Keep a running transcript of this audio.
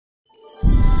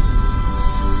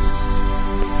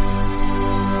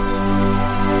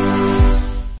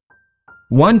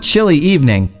One chilly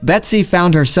evening, Betsy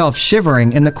found herself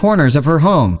shivering in the corners of her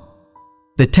home.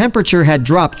 The temperature had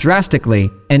dropped drastically,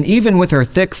 and even with her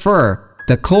thick fur,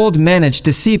 the cold managed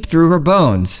to seep through her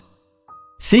bones.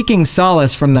 Seeking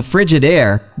solace from the frigid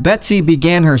air, Betsy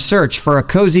began her search for a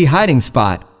cozy hiding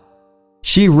spot.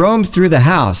 She roamed through the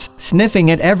house,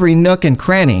 sniffing at every nook and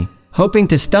cranny, hoping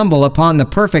to stumble upon the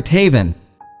perfect haven.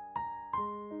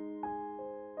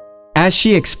 As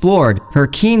she explored, her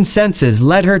keen senses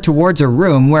led her towards a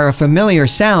room where a familiar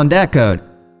sound echoed.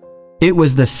 It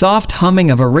was the soft humming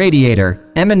of a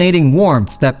radiator, emanating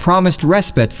warmth that promised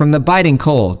respite from the biting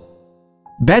cold.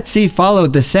 Betsy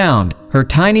followed the sound, her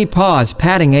tiny paws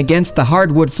patting against the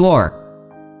hardwood floor.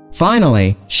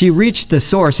 Finally, she reached the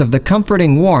source of the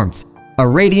comforting warmth, a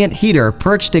radiant heater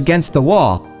perched against the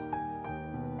wall.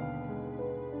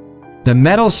 The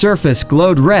metal surface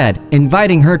glowed red,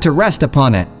 inviting her to rest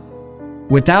upon it.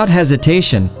 Without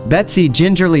hesitation, Betsy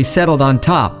gingerly settled on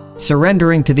top,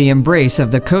 surrendering to the embrace of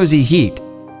the cozy heat.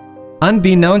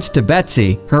 Unbeknownst to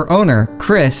Betsy, her owner,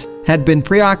 Chris, had been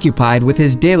preoccupied with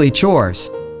his daily chores.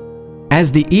 As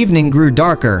the evening grew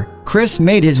darker, Chris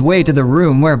made his way to the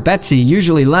room where Betsy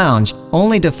usually lounged,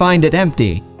 only to find it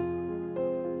empty.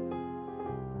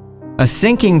 A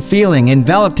sinking feeling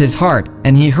enveloped his heart,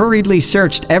 and he hurriedly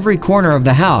searched every corner of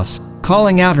the house,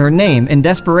 calling out her name in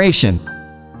desperation.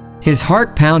 His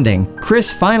heart pounding,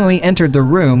 Chris finally entered the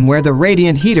room where the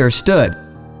radiant heater stood.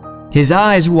 His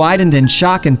eyes widened in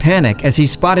shock and panic as he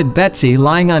spotted Betsy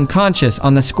lying unconscious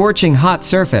on the scorching hot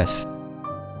surface.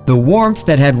 The warmth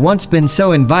that had once been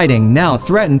so inviting now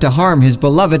threatened to harm his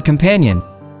beloved companion.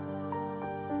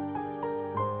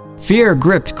 Fear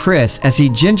gripped Chris as he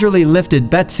gingerly lifted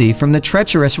Betsy from the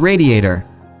treacherous radiator.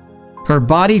 Her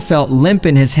body felt limp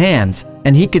in his hands,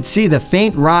 and he could see the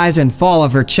faint rise and fall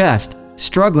of her chest,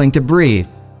 struggling to breathe.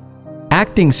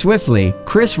 Acting swiftly,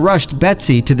 Chris rushed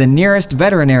Betsy to the nearest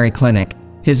veterinary clinic,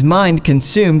 his mind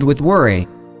consumed with worry.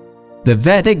 The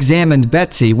vet examined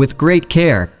Betsy with great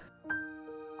care.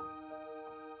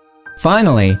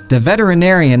 Finally, the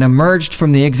veterinarian emerged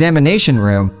from the examination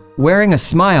room, wearing a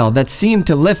smile that seemed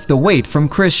to lift the weight from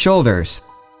Chris' shoulders.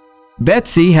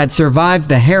 Betsy had survived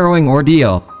the harrowing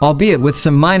ordeal, albeit with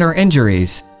some minor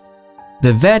injuries.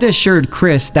 The vet assured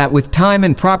Chris that with time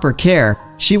and proper care,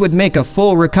 she would make a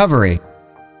full recovery.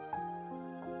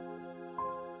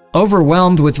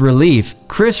 Overwhelmed with relief,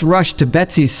 Chris rushed to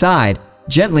Betsy's side,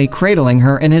 gently cradling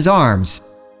her in his arms.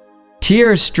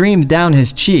 Tears streamed down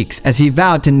his cheeks as he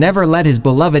vowed to never let his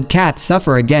beloved cat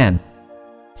suffer again.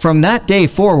 From that day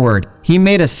forward, he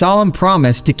made a solemn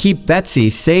promise to keep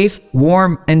Betsy safe,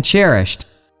 warm, and cherished.